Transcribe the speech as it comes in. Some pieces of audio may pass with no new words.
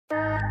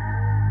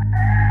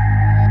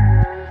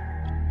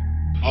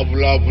It's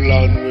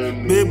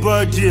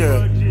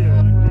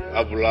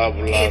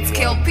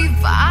Kelpie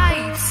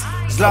Vibes.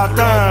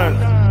 Zlatan.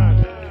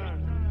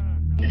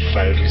 If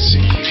I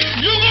receive.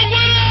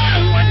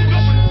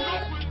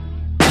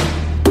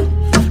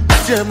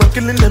 Yeah, I'm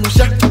killing them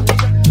shot.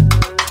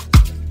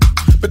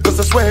 Because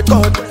I swear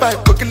God, if I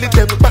go killing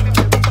them back.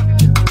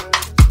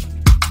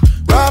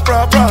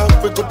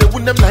 We go to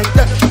win them like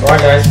that. Alright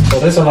guys, so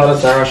this is another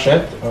Zara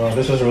shirt.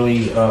 This is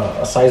really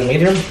a size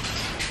medium.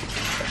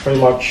 Pretty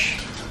much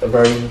a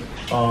very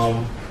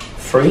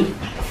free,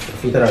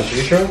 fitted as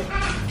usual. You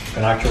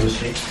can actually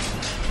see.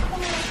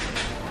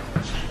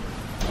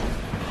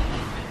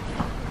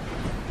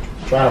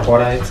 Try to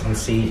button it and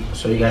see,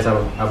 so you guys have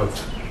a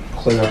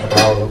clear of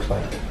how it looks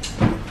like.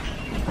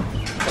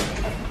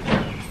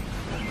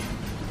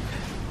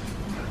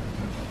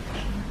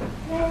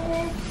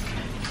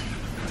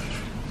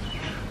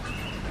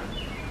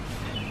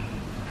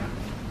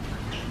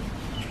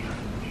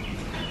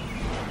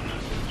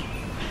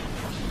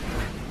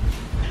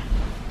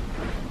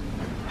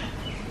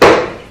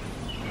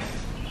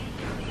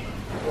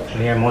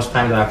 And yeah, most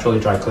times I actually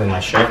dry clean my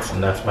shirts,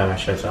 and that's why my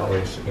shirts are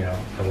always, you know,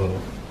 a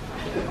little.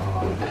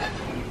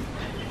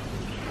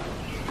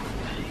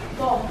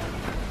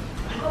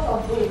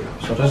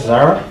 So this is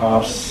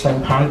Zara,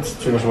 same pants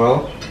too as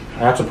well. I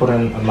had to put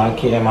in a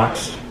Nike Air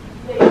Max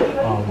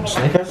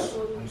sneakers,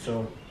 and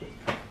so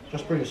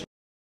just pretty simple.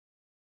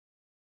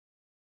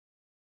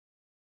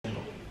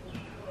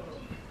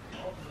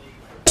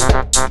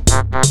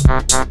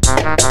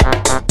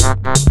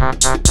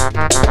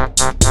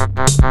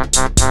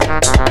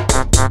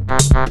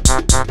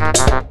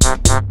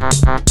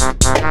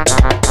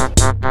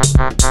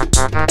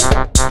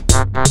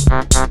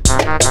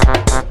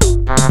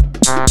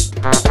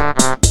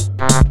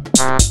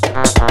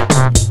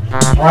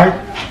 Alright,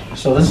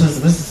 so this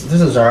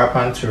is Zara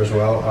pant too as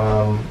well.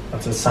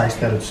 It's a size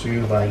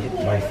 32 by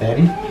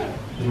 30.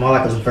 It's more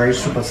like a very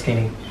super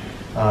skinny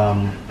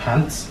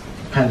pant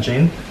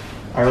jean.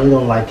 I really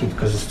don't like it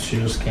because it's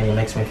too skinny. It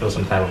makes me feel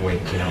some type of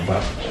weight, you know.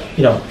 But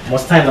you know,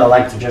 most times I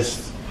like to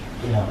just,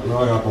 you know,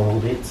 roll it up a little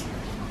bit.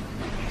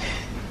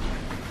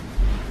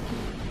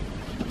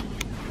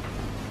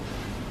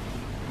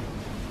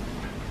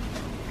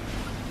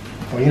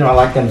 Well, you know, I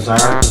like them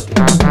Zara.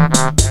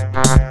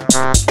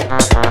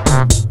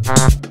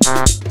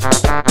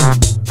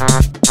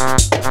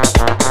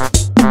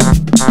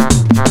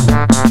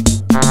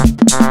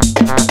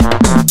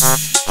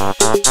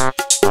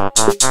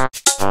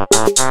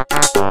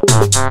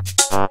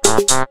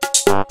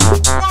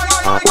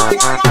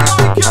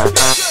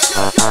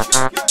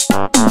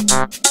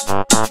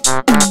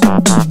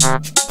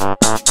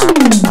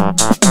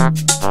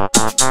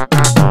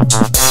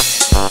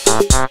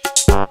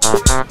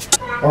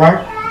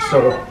 Alright,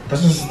 so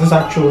this is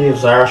actually a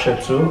Zara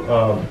shirt too,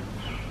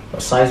 a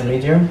size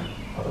medium,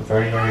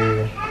 very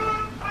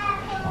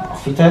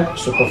fitted,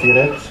 super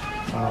fitted.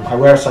 I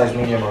wear a size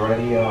medium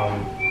already.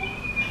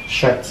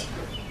 Shirt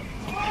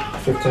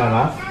 15 and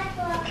a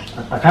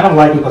half. I kind of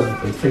like it because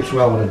it fits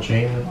well with a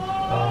jean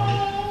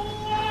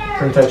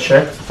printed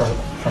shirt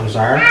from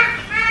Zara.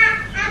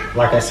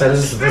 Like I said,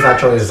 this is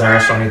actually a Zara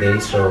sunny day,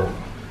 so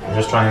I'm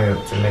just trying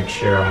to make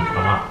sure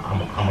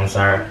I'm on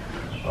Zara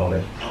all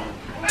day.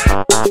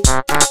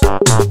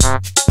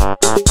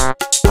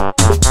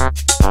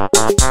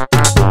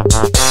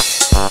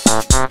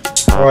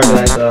 Alright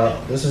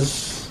guys, this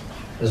is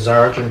a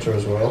Zara printer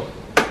as well.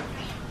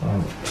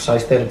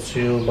 Size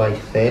 32 by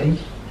 30.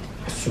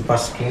 Super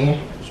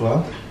skinny as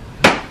well.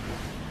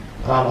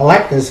 I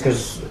like this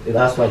because it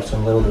has like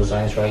some little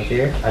designs right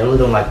here. I really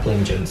don't like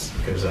plain jeans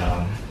because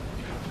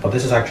but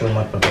this is actually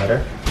much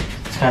better.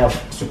 It's kind of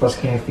super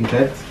skinny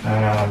fitted.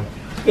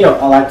 You know,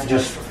 I like to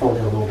just fold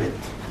it a little bit.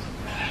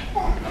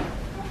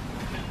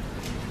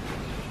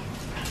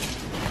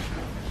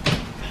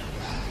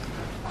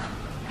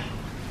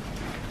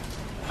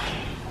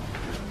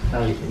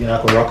 You know,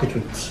 I could rock it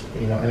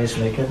with, you know, any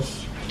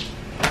sneakers,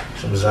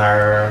 some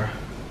Zara,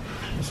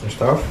 and some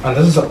stuff. And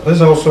this is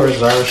also a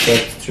Zara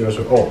shirt too as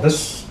well. Oh,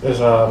 this is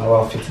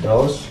about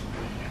 $50.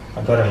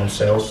 I got it on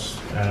sales.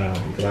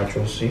 You can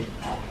actually see.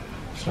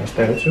 It's nice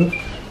better too.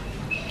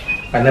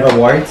 I never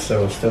wore it,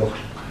 so it's still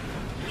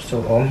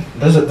on.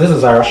 This is a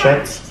Zara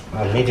shirt,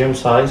 medium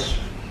size.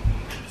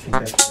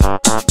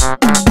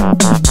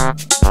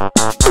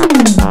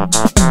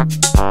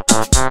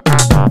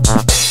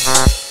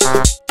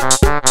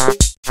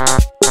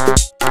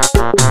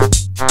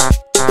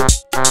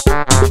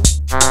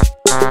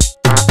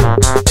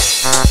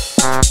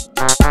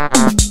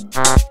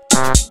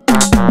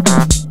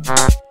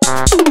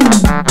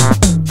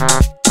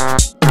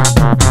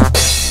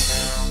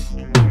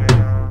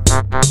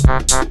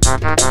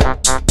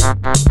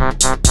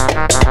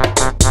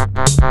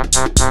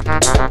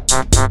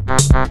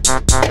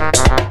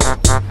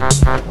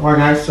 Alright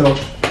guys, so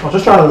I'll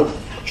just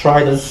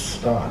try this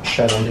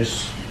shirt on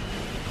this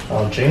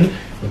jean.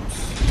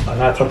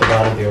 And I talked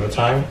about it the other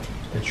time.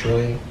 It's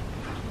really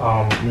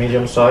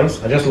medium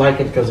size. I just like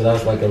it because it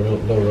has like a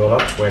little roll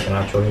up where I can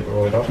actually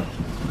roll it up.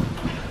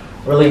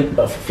 really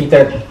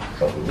fitted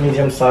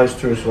medium size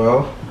too as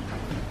well.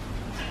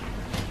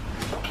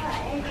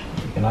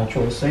 You can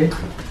actually see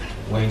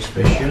way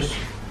spacious.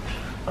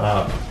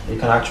 You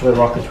can actually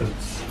rock it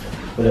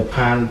with a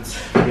pant,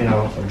 you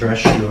know, a dress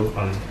shoe,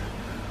 and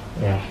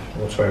yeah,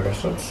 whatsoever.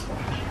 So it's,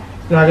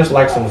 you know, I just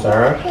like some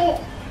Zara.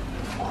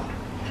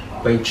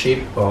 Very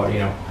cheap, but you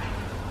know,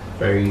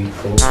 very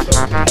cool. So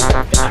you can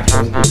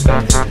actually do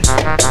things.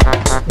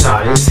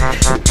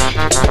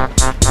 Nice.